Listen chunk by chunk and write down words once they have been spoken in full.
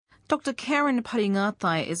Dr Karyn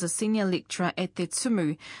Paringatai is a senior lecturer at Te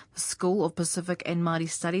Tumu, the School of Pacific and Māori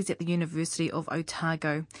Studies at the University of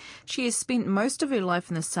Otago. She has spent most of her life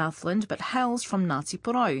in the Southland but hails from Ngāti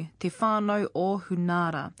Pōrou, Te Whānau o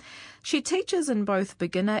Hunara. She teaches in both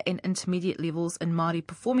beginner and intermediate levels in Māori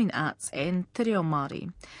performing arts and te reo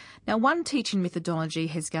Māori. Now, one teaching methodology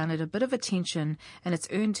has garnered a bit of attention and it's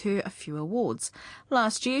earned her a few awards.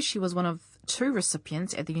 Last year, she was one of 2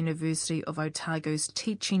 recipients at the University of Otago's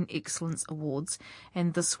Teaching Excellence Awards,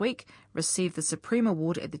 and this week received the Supreme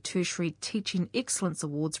Award at the Tertiary Teaching Excellence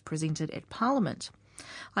Awards presented at Parliament.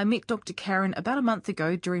 I met Dr Karyn about a month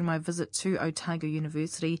ago during my visit to Otago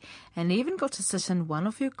University and even got to sit in one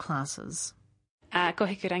of her classes. Ko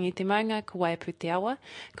heku rangi te maunga, ko waipu te awa,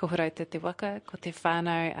 ko horauta te waka, ko te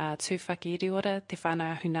whānau tūwhaki iriora, te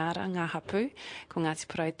whānau hunara, ngā hapu, ko Ngāti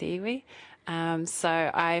Pōrou te iwi. So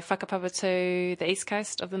I whakapapa to the east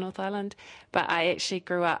coast of the North Island, but I actually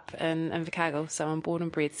grew up in Invercargill, so I'm born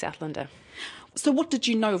and bred Southlander. So what did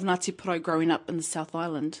you know of Ngāti Pōrou growing up in the South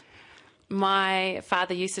Island? My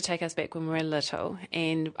father used to take us back when we were little,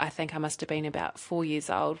 and I think I must have been about 4 years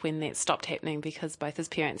old when that stopped happening because both his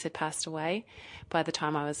parents had passed away by the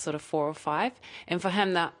time I was sort of 4 or 5. And for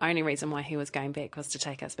him, the only reason why he was going back was to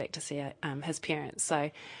take us back to see his parents.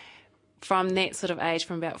 So from that sort of age,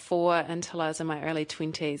 from about 4 until I was in my early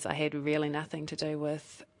 20s, I had really nothing to do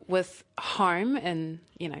with home in,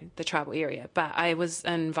 the tribal area. But I was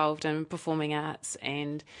involved in performing arts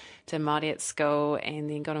and did Māori at school, and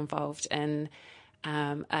then got involved in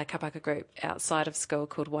a kapaka group outside of school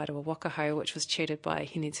called Wairua Wakaho, which was tutored by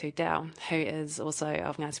Hinetu Dao, who is also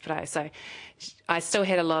of Ngāti Pōrou. So I still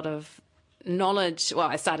had a lot of knowledge. Well,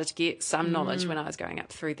 I started to get some knowledge when I was growing up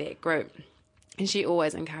through that group. And she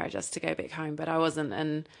always encouraged us to go back home, but I wasn't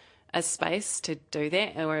in a space to do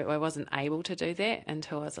that, or I wasn't able to do that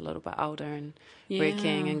until I was a little bit older and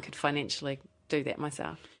working and could financially do that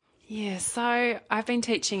myself. Yeah, so I've been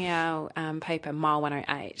teaching our paper Mile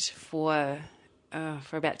 108 for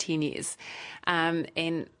about 10 years, and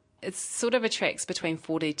it sort of attracts between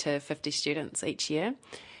 40 to 50 students each year.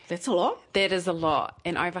 That's a lot. That is a lot,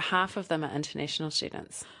 and over half of them are international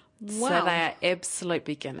students. Wow. So they are absolute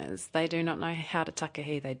beginners. They do not know how to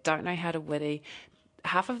takahi. They don't know how to wiri.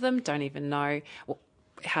 Half of them don't even know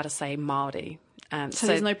how to say Māori. So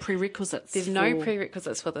there's no prerequisites? There's no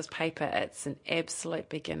prerequisites for this paper. It's an absolute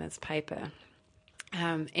beginner's paper.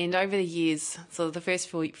 And over the years, so the first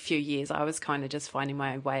few years, I was kind of just finding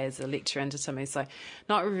my way as a lecturer into Tumu. So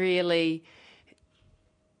not really...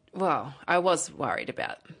 Well, I was worried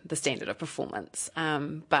about the standard of performance,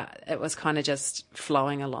 but it was kind of just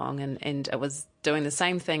flowing along, and it was doing the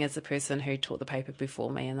same thing as the person who taught the paper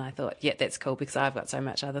before me, and I thought, yeah, that's cool because I've got so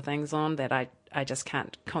much other things on that I just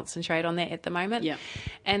can't concentrate on that at the moment. Yeah.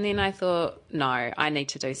 And then I thought, no, I need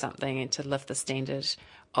to do something to lift the standard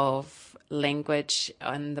of language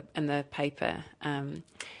in the paper.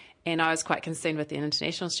 And I was quite concerned with the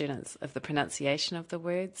international students of the pronunciation of the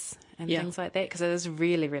words and things like that, because it is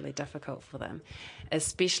really, really difficult for them,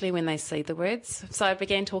 especially when they see the words. So I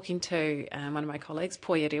began talking to one of my colleagues,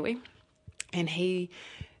 Poirewi, and he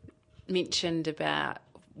mentioned about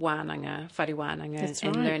wānanga, whare wānanga,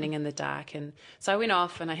 and learning in the dark. And so I went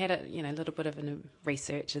off and I had a little bit of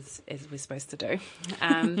research as we're supposed to do.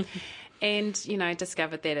 And,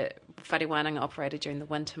 discovered that whare wānanga operated during the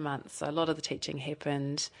winter months. So a lot of the teaching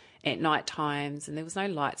happened at night times, and there was no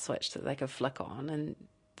light switch that they could flick on. And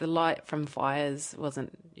the light from fires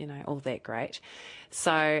wasn't, all that great.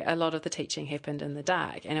 So a lot of the teaching happened in the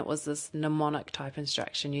dark, and it was this mnemonic type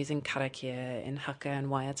instruction using karakia and haka and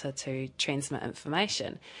waiata to transmit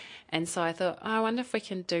information. And so I thought, I wonder if we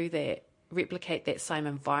can do that, replicate that same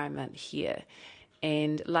environment here.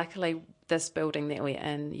 And luckily, this building that we're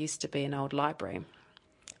in used to be an old library,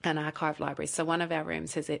 an archive library. So one of our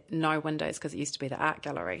rooms has no windows because it used to be the art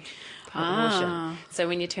gallery. So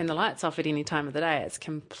when you turn the lights off at any time of the day, it's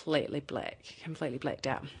completely blacked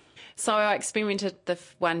out. So I experimented the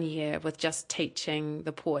 1 year with just teaching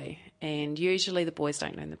the poi, and usually the boys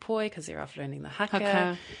don't learn the poi because they're off learning the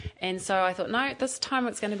haka. And so I thought, no, this time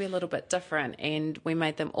it's going to be a little bit different, and we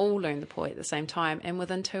made them all learn the poi at the same time, and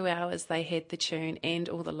within 2 hours they had the tune and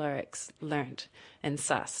all the lyrics learnt and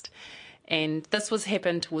sussed. And this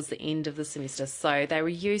happened towards the end of the semester, so they were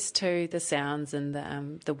used to the sounds and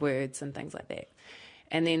the words and things like that.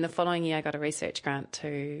 And then the following year I got a research grant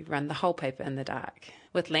to run the whole paper in the dark.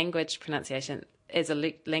 With language pronunciation, as a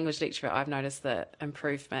language lecturer, I've noticed the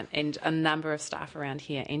improvement, and a number of staff around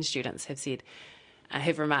here and students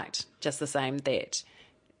have remarked just the same, that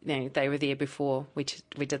they were there before we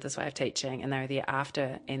did this way of teaching, and they were there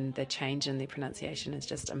after, and the change in their pronunciation is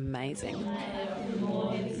just amazing.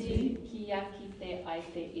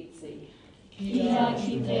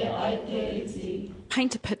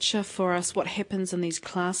 Paint a picture for us what happens in these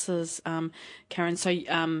classes, Karyn. So,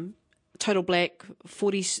 total black,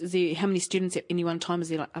 40. How many students at any one time? Is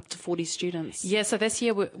there like up to 40 students? Yeah, so this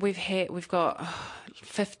year we've got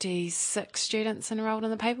 56 students enrolled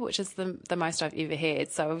in the paper, which is the most I've ever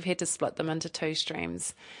had. So we've had to split them into two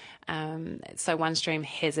streams. So one stream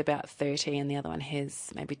has about 30 and the other one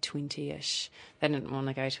has maybe 20-ish. They didn't want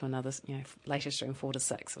to go to another, later stream 4 to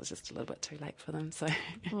 6. It was just a little bit too late for them. So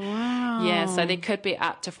Wow. yeah, so there could be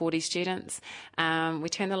up to 40 students. We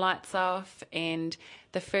turn the lights off and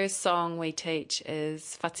the first song we teach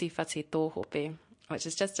is Whati Whati Tō Hope, which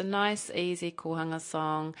is just a nice, easy kohanga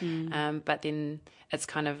song, but then it's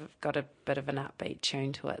kind of got a bit of an upbeat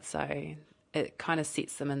tune to it, so it kind of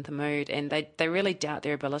sets them in the mood, and they really doubt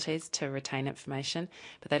their abilities to retain information,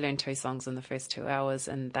 but they learn 2 songs in the first 2 hours,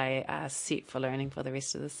 and they are set for learning for the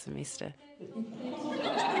rest of the semester.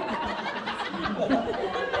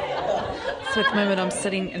 So at the moment I'm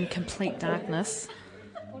sitting in complete darkness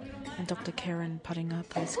in Dr Karyn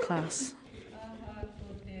Paringatai's class.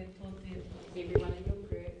 Everyone in your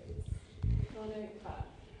group.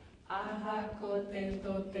 Aha ko te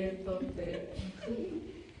to te to te.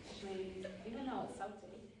 Even though it's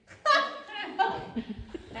salty.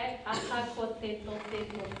 Hey, aha ko te to te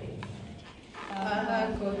to te. Aha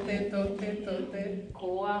ko te to te to te.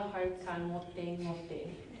 Koa hauka ngote ngote.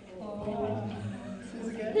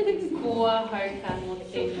 Koa hauka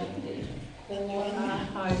ngote ngote. Koa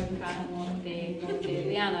hauka ngote ngote.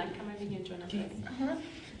 Liana, come over here and join us, please.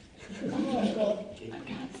 Oh my God. I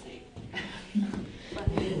can't see.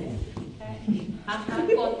 Aha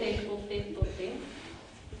ko te to te to te.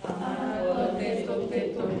 Aha ko te to te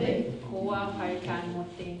to te. Koa hauka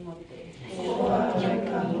ngote ngote. Koa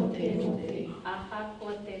hauka ngote ngote. Aha ko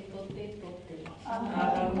te to te to te.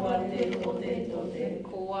 Aha ko te to te to te.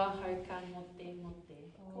 Koa hauka ngote ngote.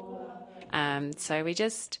 So we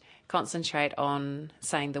just concentrate on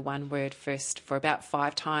saying the one word first for about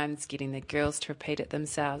 5 times, getting the girls to repeat it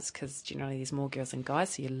themselves, because generally there's more girls than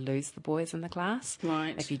guys, so you lose the boys in the class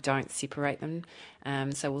if you don't separate them.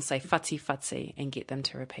 So we'll say whati whati and get them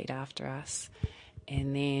to repeat after us.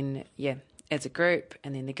 And then, as a group,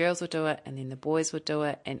 and then the girls will do it, and then the boys will do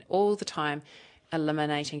it, and all the time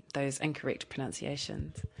eliminating those incorrect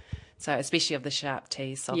pronunciations. So especially of the sharp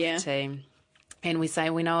T, soft T. And we say,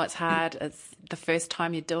 we know it's hard. It's the first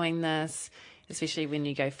time you're doing this, especially when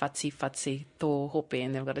you go whati whati tō hope,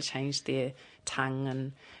 and they've got to change their tongue,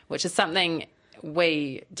 and which is something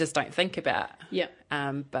we just don't think about. Yeah.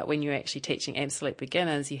 But when you're actually teaching absolute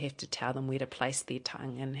beginners, you have to tell them where to place their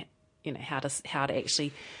tongue and how to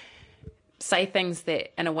actually say things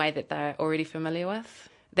that in a way that they're already familiar with.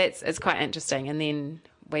 It's quite interesting. And then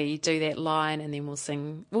we do that line, and then we'll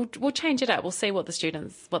sing. We'll change it up. We'll see what the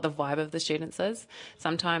vibe of the students is.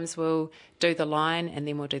 Sometimes we'll do the line, and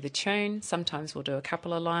then we'll do the tune. Sometimes we'll do a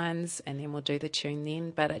couple of lines, and then we'll do the tune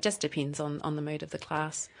then. But it just depends on the mood of the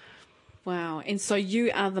class. Wow. And so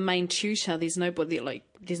you are the main tutor. There's nobody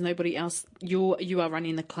else. You are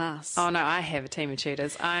running the class. Oh no, I have a team of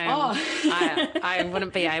tutors. I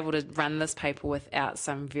wouldn't be able to run this paper without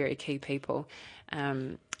some very key people.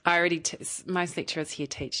 I already most lecturers here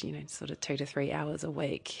teach, sort of 2 to 3 hours a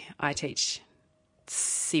week. I teach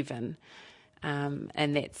 7,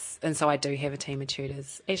 and so I do have a team of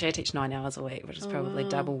tutors. Actually, I teach 9 hours a week, which is probably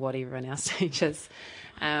double what everyone else teaches.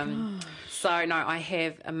 So no, I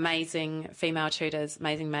have amazing female tutors,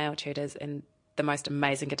 amazing male tutors, and the most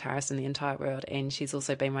amazing guitarist in the entire world, and she's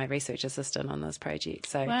also been my research assistant on this project.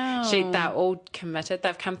 So they're all committed.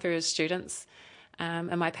 They've come through as students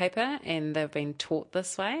in my paper, and they've been taught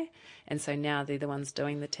this way, and so now they're the ones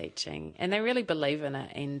doing the teaching, and they really believe in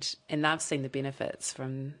it, and they've seen the benefits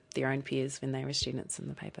from their own peers when they were students in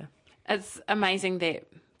the paper. It's amazing that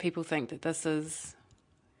people think that this is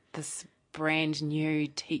this brand new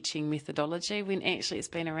teaching methodology when actually it's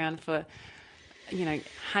been around for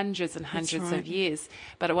hundreds and hundreds of years.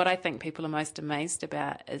 But what I think people are most amazed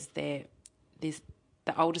about is that there's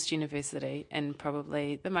the oldest university and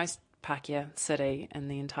probably the most Pākehā city in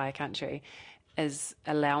the entire country is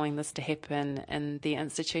allowing this to happen in the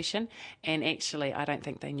institution, and actually I don't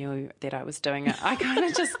think they knew that I was doing it. I kind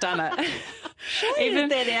of just done it. Even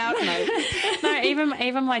that out. No,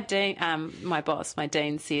 even my dean, my boss, my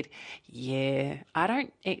dean said, I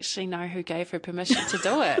don't actually know who gave her permission to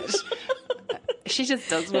do it. She just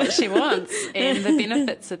does what she wants, and the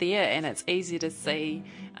benefits are there, and it's easy to see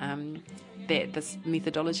that this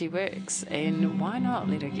methodology works, and why not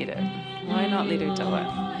let her get it? Why not let her do it?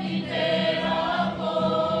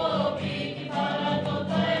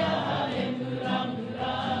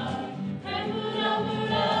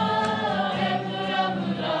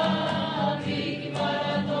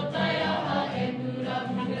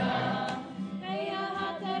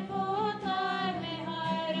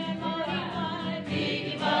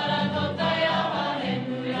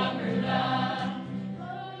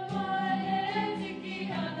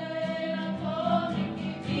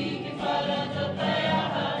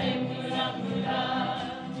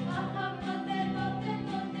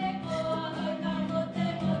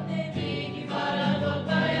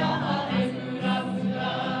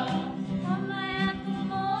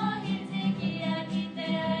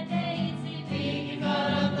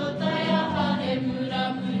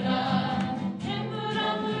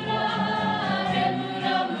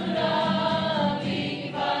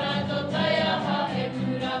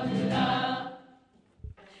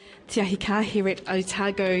 Te ahi ka here at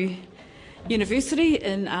Otago University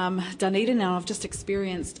in Dunedin. Now I've just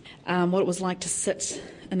experienced what it was like to sit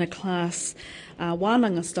in a class,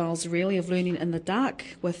 wānanga styles really, of learning in the dark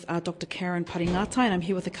with Dr Karyn Paringatai, and I'm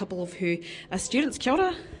here with a couple of her students. Kia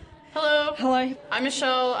ora. Hello. Hello. I'm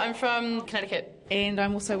Michelle. I'm from Connecticut. And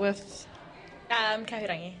I'm also with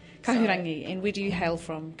Kahurangi. Kahurangi. And where do you hail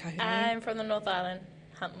from, Kahurangi? I'm from the North Island,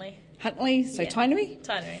 Huntly. Huntly, so Yeah. Tainui?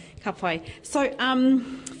 Tainui. Ka pai. So,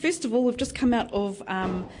 first of all, we've just come out of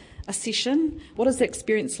a session. What is the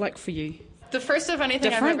experience like for you? The first of anything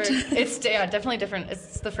Different? I've ever... It's definitely different.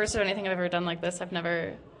 It's the first of anything I've ever done like this. I've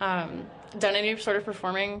never done any sort of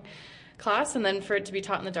performing class, and then for it to be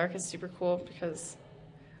taught in the dark is super cool because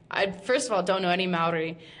I, first of all, don't know any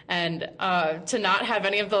Maori, and to not have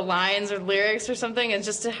any of the lines or lyrics or something, and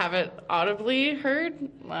just to have it audibly heard.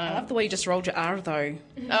 I love the way you just rolled your R, though.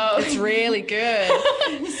 Oh, It's really good.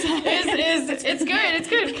 It's good. It's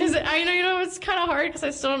good because I know it's kind of hard because I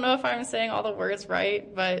still don't know if I'm saying all the words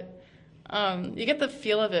right, but you get the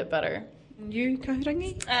feel of it better. You,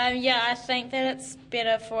 Kahurangi? Yeah, I think that it's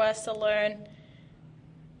better for us to learn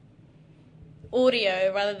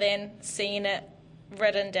audio rather than seeing it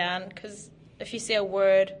written down, because if you see a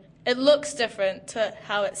word, it looks different to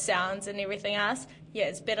how it sounds and everything else. Yeah,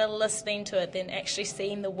 it's better listening to it than actually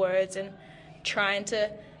seeing the words and trying to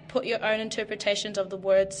put your own interpretations of the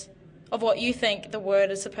words, of what you think the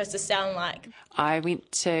word is supposed to sound like. I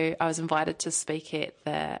was invited to speak at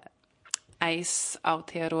the ACE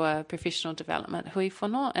Aotearoa Professional Development Hui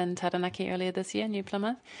Whono in Taranaki earlier this year, New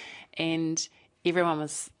Plymouth, and everyone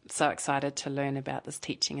was so excited to learn about this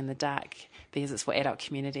teaching in the dark because it's for adult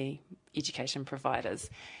community education providers.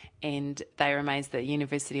 And they were amazed at the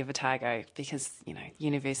University of Otago because,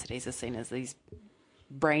 universities are seen as these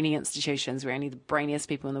brainy institutions where only the brainiest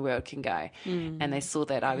people in the world can go. And they saw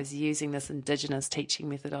that I was using this Indigenous teaching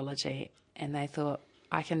methodology, and they thought,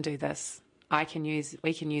 I can do this. We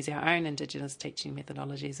can use our own Indigenous teaching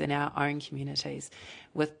methodologies in our own communities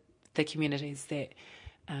with the communities that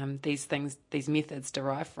these methods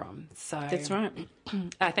derive from. So That's right.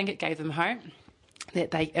 I think it gave them hope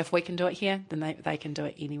that if we can do it here, then they can do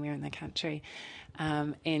it anywhere in the country.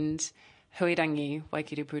 And Huirangi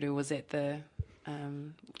Waikiripuru was at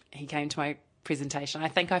he came to my presentation. I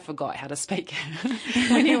think I forgot how to speak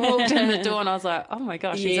when he walked in the door, and I was like, oh my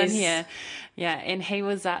gosh, he's in here. Yeah, and he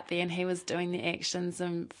was up there and he was doing the actions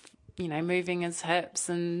and moving his hips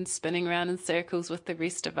and spinning around in circles with the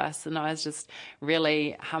rest of us, and I was just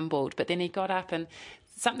really humbled. But then he got up and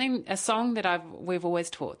a song that we've always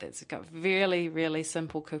taught that's got really, really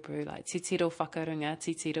simple kupu, like titiro whakarunga,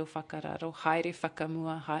 titiro whakararo, haere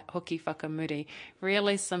whakamua, hoki whakamuri,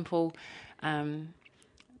 really simple,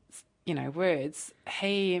 words.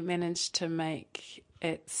 He managed to make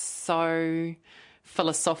it so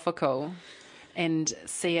philosophical and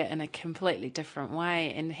see it in a completely different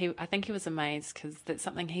way. And I think he was amazed because that's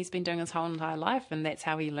something he's been doing his whole entire life, and that's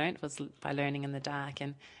how he learnt, was by learning in the dark.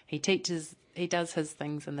 And he does his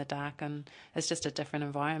things in the dark, and it's just a different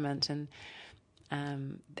environment. And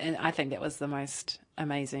I think that was the most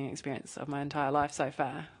amazing experience of my entire life so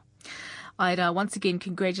far. Aira, once again,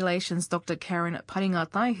 congratulations, Dr Karyn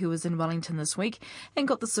Paringatai, who was in Wellington this week and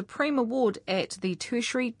got the Supreme Award at the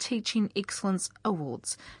Tertiary Teaching Excellence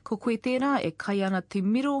Awards. Ko koe tērā e kai ana te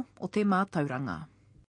miro o te mātauranga.